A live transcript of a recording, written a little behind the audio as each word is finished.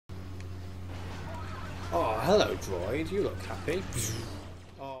Oh, hello, droid. You look happy.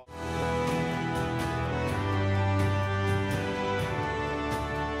 Oh.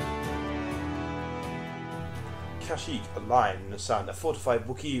 Kashyyyk, a lion in the sand, a fortified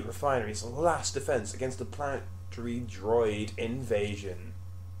Wookiee refinery's last defense against the planetary droid invasion.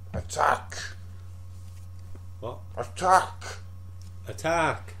 Attack! What? Attack!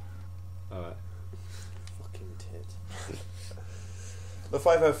 Attack! Alright. Fucking tit. The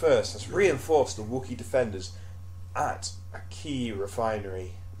 501st has reinforced the Wookiee defenders at a key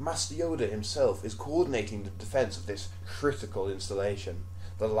refinery. Master Yoda himself is coordinating the defense of this critical installation.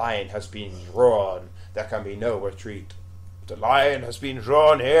 The line has been drawn. There can be no retreat. The line has been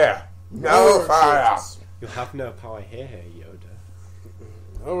drawn here. No fire! You have no power here,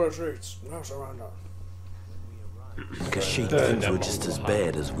 Yoda. No retreats. No surrender. Kashyyyk, things were just as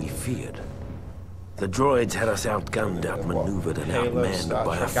bad as we feared. The droids had us outgunned, outmaneuvered, and outmanned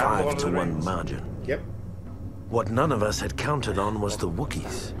by a 5-to-1 margin. Yep. What none of us had counted on was the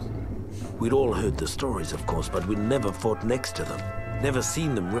Wookiees. We'd all heard the stories, of course, but we'd never fought next to them. Never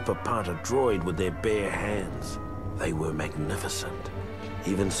seen them rip apart a droid with their bare hands. They were magnificent.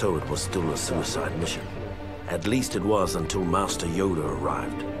 Even so, it was still a suicide mission. At least it was until Master Yoda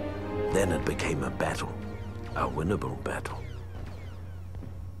arrived. Then it became a battle. A winnable battle.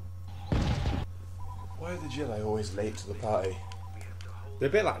 Why are the Jedi always late to the party? They're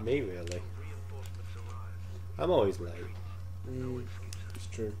a bit like me, really. I'm always late. It's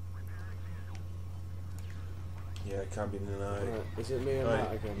true. Yeah, it can't be denied. Right, is it me or Right,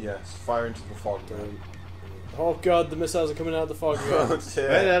 Matt again? yes, fire into the fog. Oh god, the missiles are coming out of the fog again.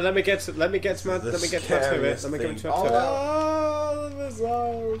 Wait, let me get to my turret. Let me get to my turret. Oh, the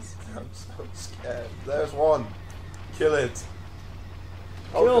missiles! I'm so scared. There's one. Kill it.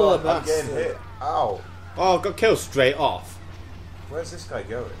 Kill Oh the god, I'm getting bastard. hit. Ow. Oh, I got killed straight off. Where's this guy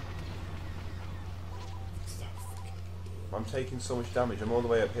going? I'm taking so much damage. I'm all the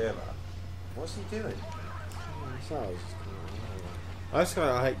way up here, man. What's he doing? Missiles. I just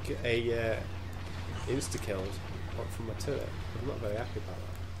got like a insta kills from my turret. I'm not very happy about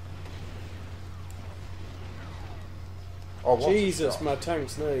that. Oh, what's Jesus, the my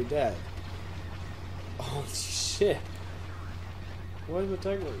tank's nearly dead. Oh shit. Why is my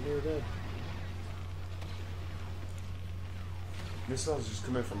tank not nearly dead? Missiles just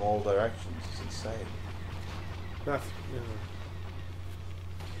coming from all directions. It's insane. No,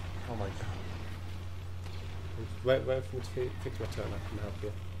 Oh my god. wait for me to fix my turret and I can help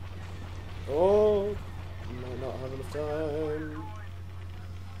you. Oh, might not have enough time.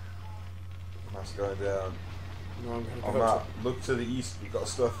 That's going down. No, I'm gonna Oh, go Matt, look to the east. We've got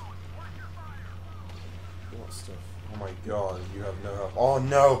stuff. What stuff? Oh my god, you have no help. Oh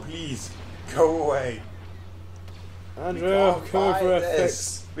no, please, go away. Andrew, coming for a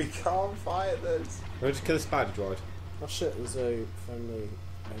this. fix. We can't fight this. Let me just kill the spider droid. Oh shit, there's a friendly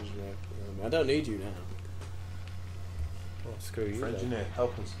engineer. I don't need you now. Oh, screw you. then. Engineer,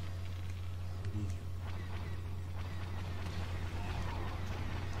 help us.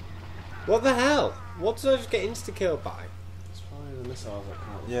 What the hell? What did I just get insta killed by? It's probably the missiles that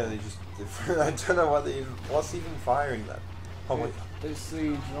can't. Yeah, they just. I don't know what they even. What's even firing them? Oh my god. It's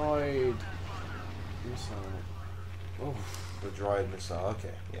the droid missile. Oh. The droid missile,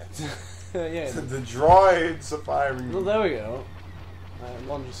 okay, yeah. Yeah. The droids are firing. Well, there we go.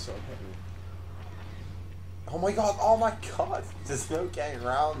 One just sort of hit me. Oh my god, there's no getting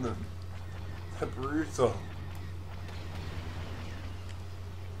around them. They're brutal.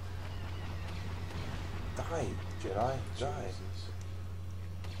 Die, Jedi, die.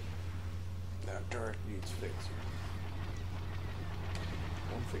 That dirt needs fixing.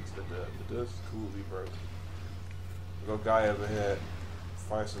 Don't fix the dirt. The dirt's coolly broke. We've got a guy over here.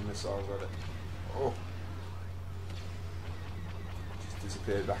 Fire some missiles at it. Oh. Just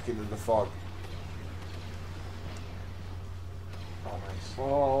disappeared back into the fog. Oh, nice.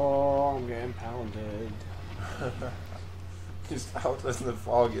 Oh, I'm getting pounded. Just out in the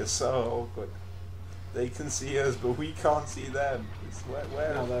fog is so awkward. They can see us, but we can't see them. It's where?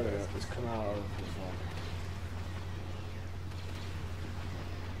 Oh, there we go. It's come out of the fog.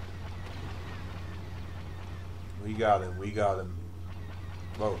 We got him. We got him.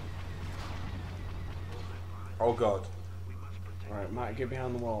 Whoa. Oh god. Alright, Matt, get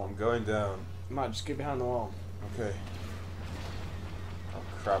behind the wall. I'm going down. Matt, just get behind the wall. Okay. Oh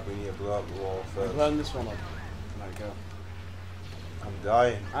crap, we need to blow up the wall first. Burn this one up. Let go. I'm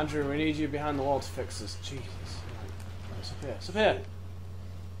dying. Andrew, we need you behind the wall to fix this. Jesus. It's up here. It's up here.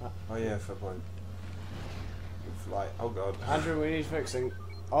 Oh yeah, fair point. Fly. Oh god. Andrew, we need fixing.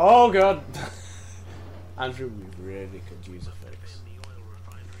 Oh god. Andrew, we really could use a fix.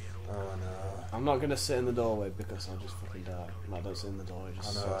 Oh no. I'm not gonna sit in the doorway because I'll just fucking die. Like, don't sit in the doorway,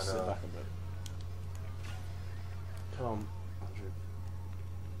 just I know. sit back a bit. Come on, Andrew.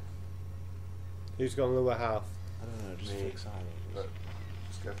 Who's gone lower half? I don't know, just Me. feel excited. Look,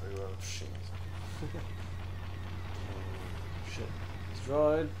 just go pretty well. Shit. Shit. It's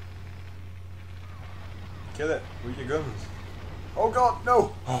droid. Kill it with your guns. Oh god,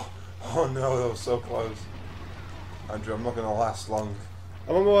 no! Oh no, that was so close. Andrew, I'm not going to last long.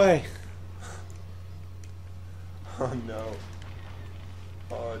 I'm on my way. Oh no.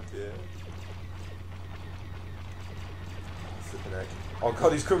 Oh dear. Oh, flipping heck. Oh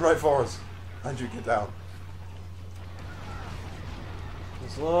god, he's coming right for us. Andrew, get down.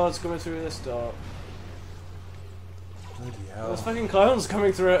 There's loads coming through this door. Bloody hell. There's fucking clowns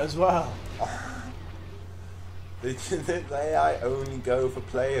coming through it as well. The AI only go for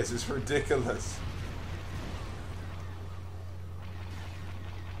players. It's ridiculous.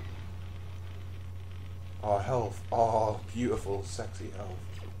 Oh, health. Oh, beautiful, sexy health.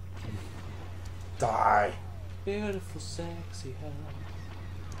 Die. Beautiful, sexy health.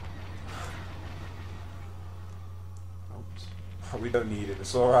 Oops. We don't need it.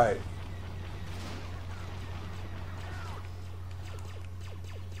 It's alright.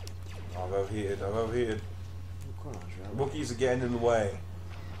 I've overheated. I've overheated. Come on, Andrew. Wookiees are getting in the way.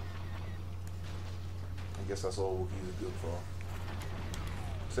 I guess that's all Wookiees are good for.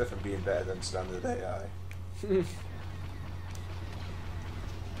 Except for being better than standard AI. Look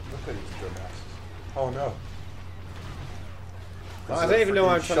at these dumbasses. Oh no. I don't even know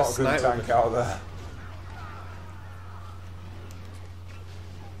why I'm trying to shotgun snipe tank them. out there.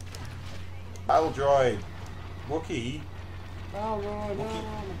 Battle droid. Wookiee. Oh, no, no.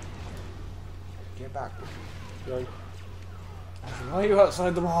 Get back, Wookiee. Go on. Why are you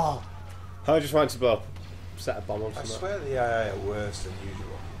outside the wall? I just wanted to blow up, set a bomb on I something. swear the AI are worse than usual.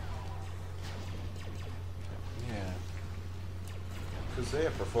 Yeah. Because they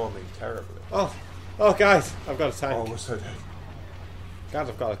are performing terribly. Oh guys, I've got a tank. Oh, we're so dead. Guys,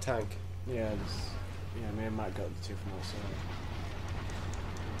 I've got a tank. Yeah, me and Matt got the two from outside.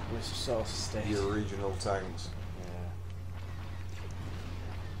 We're sort of state. The original tanks. Yeah.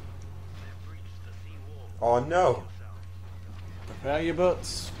 Oh no! Prepare your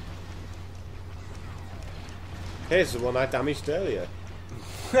butts. Here's the one I damaged earlier.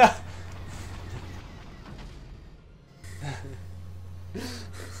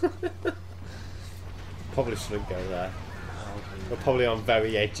 Probably shouldn't go there. We're probably on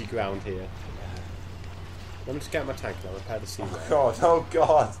very edgy ground here. Let me just get my tank now, repair the seawall. Oh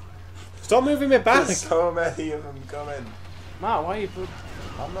god! Stop moving me back! There's so many of them coming. Matt, why are you put...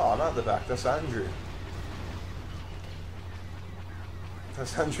 I'm not, I'm at the back, that's Andrew.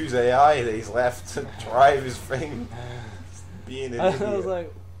 That's Andrew's AI that he's left to drive his thing. Being an I idiot. was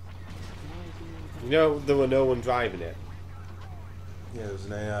like... You know, there were no one driving it. Yeah, there's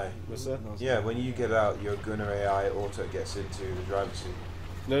an AI. Was there? Yeah, when you get out, your gunner AI auto gets into the driver's seat.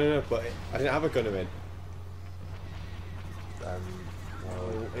 No, but I didn't have a gunner in.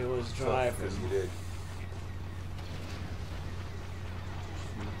 Well, It was fuck, driving. yes, you did.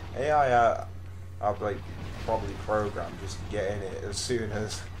 AI are like probably programmed just to get in it as soon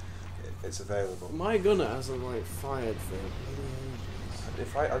as it's available. My gunner hasn't like fired for bloody ages.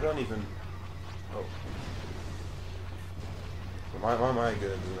 If I don't even. Oh. My gunner doesn't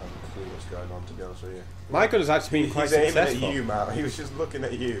have a clue what's going on, to be honest with you. My gunner's actually been quite He's aiming successful. at you, Matt. He was just looking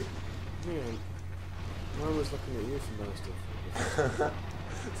at you. Yeah. Mine was looking at you for most of it.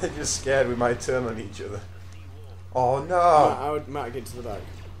 They're just scared we might turn on each other. Oh no! Matt, get to the back.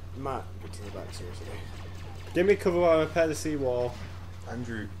 Matt, get to the back, seriously. Give me cover while I repair the seawall.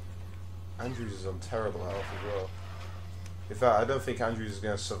 Andrews is on terrible health as well. In fact, I don't think Andrews is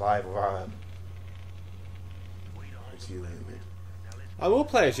going to survive without him. It's you, Haley. I will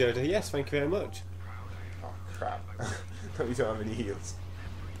play as Yoda, yes, thank you very much. Oh crap. We don't have any heals.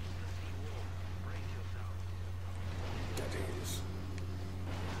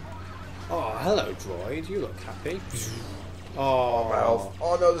 Oh, hello, droid. You look happy. Oh, my health.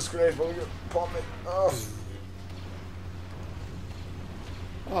 Oh no, the grenade will pop me. Oh.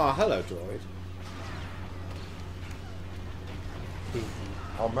 Oh, hello, droid.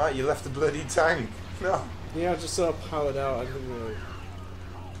 Oh, Matt, you left the bloody tank. No. Yeah, I just sort of powered out. I didn't know.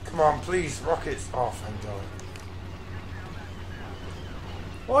 Come on, please, rockets. Oh, thank God.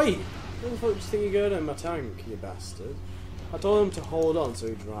 Oi! Where the fuck do you think you're going in my tank, you bastard? I told him to hold on so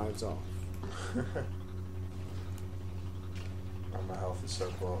he drives off. Oh, my health is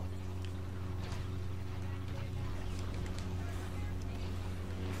so poor.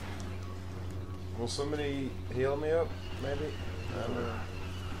 Will somebody heal me up, maybe?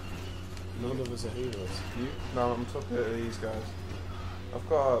 None of us are healers. You? No, I'm talking to these guys. I've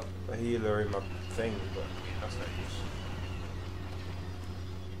got a healer in my thing, but that's no use.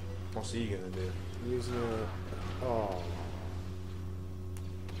 What's he gonna do? Using a... Oh.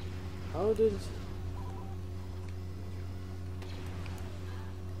 How did...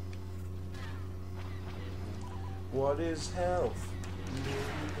 What is health? Maybe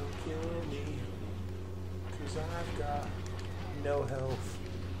don't kill me, 'cause I've got no health.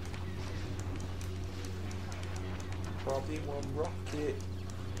 Probably one rocket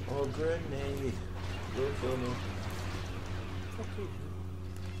or grenade will kill me. Fucking...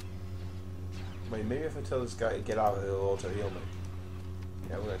 Wait, maybe if I tell this guy to get out, he'll auto heal me.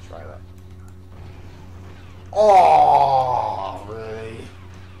 Yeah, we're gonna try that. Oh, really?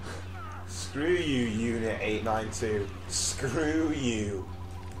 Screw you, Unit 892. Screw you.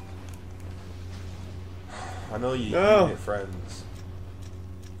 I know you unit friends.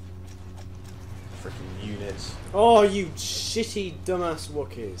 Freaking units. Oh, you shitty dumbass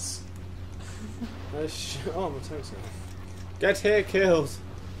Wookiees. Oh, my tank's now. Get here, kills.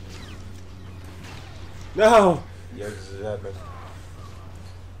 No! Yeah, this is Edmund.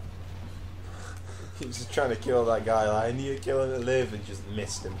 He's just trying to kill that guy. Like, I need to kill him to live, and just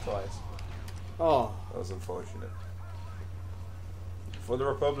missed him twice. Oh. That was unfortunate. For the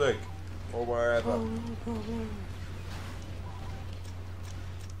Republic, or wherever.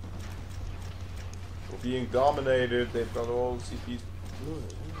 We're being dominated. They've got all the CPs.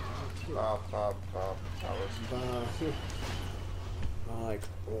 Powers. Like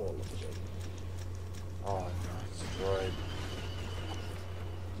all of them. Oh no, it's a droid.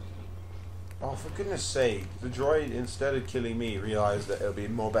 Oh, for goodness sake, the droid, instead of killing me, realised that it would be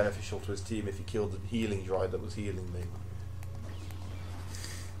more beneficial to his team if he killed the healing droid that was healing me.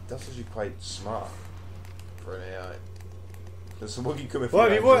 That's actually quite smart for an AI. There's some Wookiee coming Well,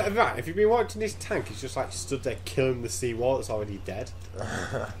 from if you've been watching this tank, he's just like stood there killing the seawall that's already dead.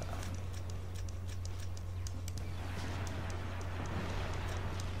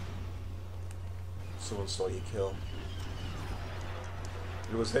 Someone saw you kill him.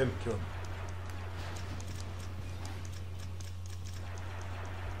 It was him, kill him.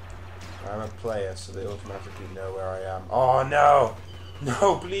 I'm a player, so they automatically know where I am. Oh no!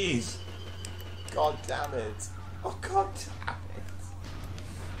 No, please! God damn it! Oh god damn it!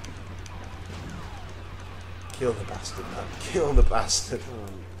 Kill the bastard, man. Kill the bastard.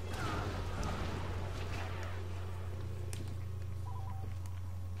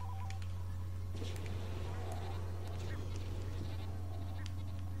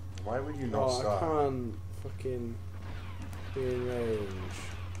 Why would you not Oh, start? I can't fucking be in range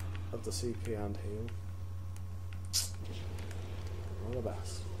of the CP and heal. All the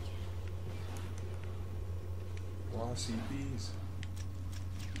best. More CPs.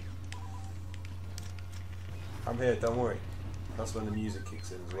 I'm here, don't worry. That's when the music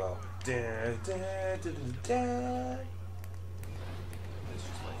kicks in as well. Da, da, da, da, da. It's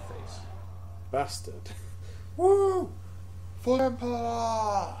just my face. Bastard. Woo! Full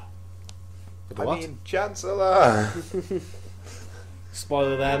Emperor! The what? Chancellor!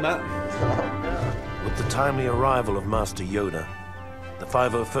 Spoiler there, Matt. With the timely arrival of Master Yoda, the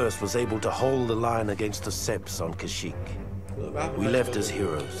 501st was able to hold the line against the Seps on Kashyyyk. We left as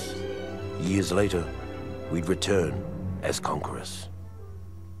heroes. Years later, we'd return as conquerors.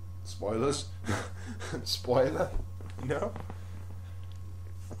 Spoilers? Spoiler? No?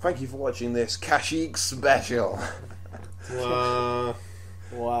 Thank you for watching this Kashyyyk special. Wow.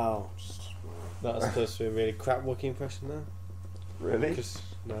 Wow. That was supposed to be a really crap Wookiee impression there. Really? Just,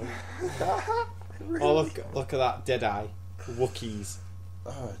 no. Really? Oh, look at that dead eye. Wookiees.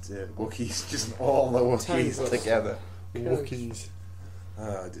 Oh dear, Wookiees, just all the Wookiees Tanglers. together. Wookiees.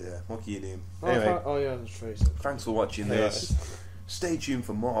 Oh dear, what can you do? Oh, Anyway, oh yeah, that's Tracer. thanks for watching this. Stay tuned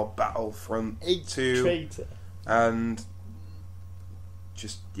for more Battlefront 2. Traitor. And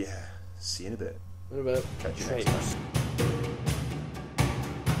just, yeah, see you in a bit. In a bit. Catch you next time.